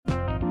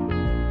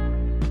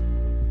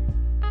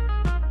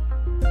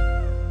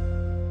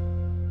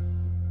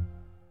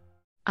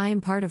I am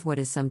part of what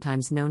is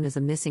sometimes known as a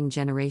missing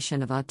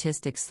generation of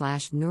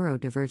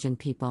autistic/neurodivergent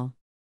people.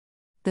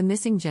 The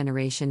missing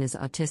generation is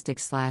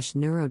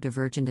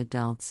autistic/neurodivergent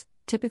adults,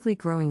 typically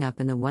growing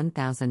up in the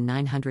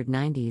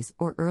 1990s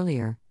or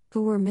earlier,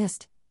 who were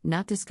missed,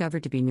 not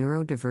discovered to be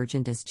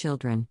neurodivergent as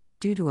children,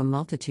 due to a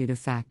multitude of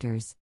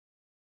factors.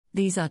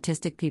 These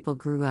autistic people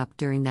grew up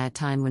during that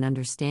time when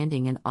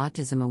understanding and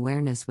autism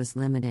awareness was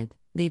limited,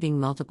 leaving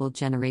multiple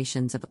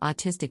generations of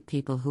autistic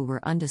people who were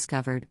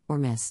undiscovered or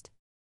missed.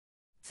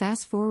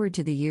 Fast forward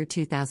to the year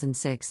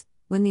 2006,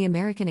 when the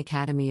American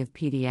Academy of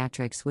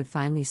Pediatrics would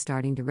finally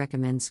starting to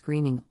recommend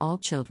screening all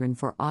children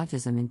for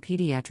autism in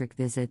pediatric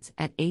visits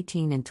at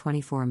 18 and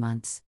 24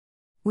 months.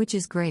 Which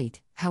is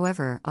great.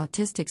 However,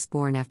 autistics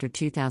born after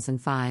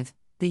 2005,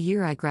 the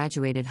year I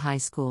graduated high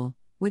school,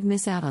 would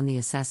miss out on the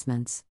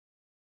assessments.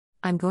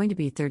 I'm going to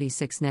be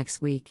 36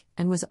 next week,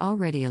 and was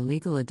already a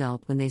legal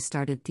adult when they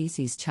started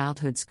these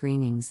childhood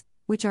screenings,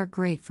 which are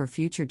great for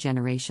future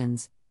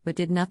generations, but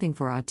did nothing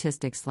for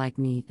autistics like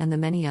me and the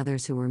many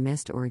others who were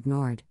missed or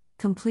ignored,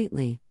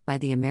 completely, by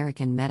the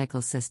American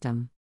medical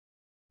system.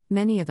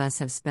 Many of us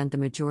have spent the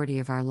majority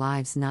of our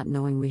lives not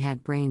knowing we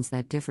had brains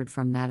that differed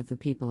from that of the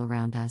people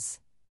around us.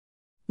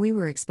 We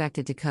were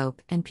expected to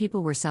cope, and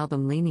people were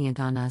seldom lenient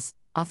on us,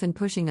 often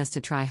pushing us to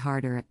try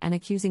harder and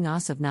accusing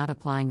us of not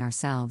applying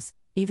ourselves,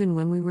 even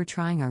when we were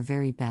trying our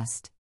very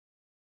best.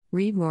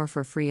 Read more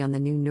for free on the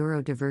new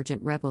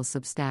Neurodivergent Rebel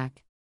Substack.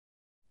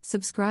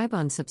 Subscribe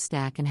on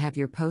Substack and have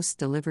your posts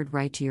delivered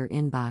right to your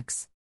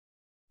inbox.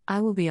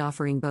 I will be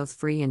offering both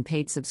free and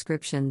paid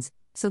subscriptions,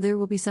 so there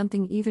will be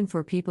something even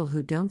for people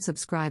who don't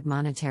subscribe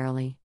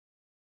monetarily.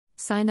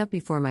 Sign up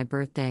before my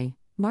birthday,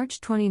 March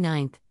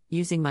 29th,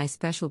 using my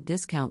special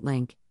discount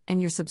link,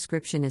 and your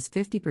subscription is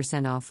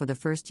 50% off for the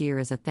first year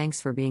as a thanks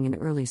for being an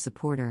early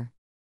supporter.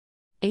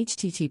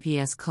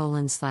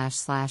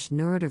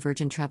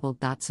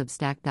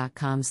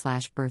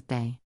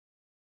 https://neurodivergenttreble.substack.com/birthday.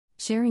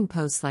 Sharing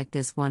posts like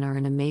this one are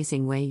an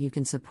amazing way you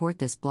can support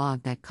this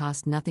blog that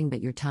costs nothing but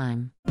your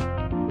time.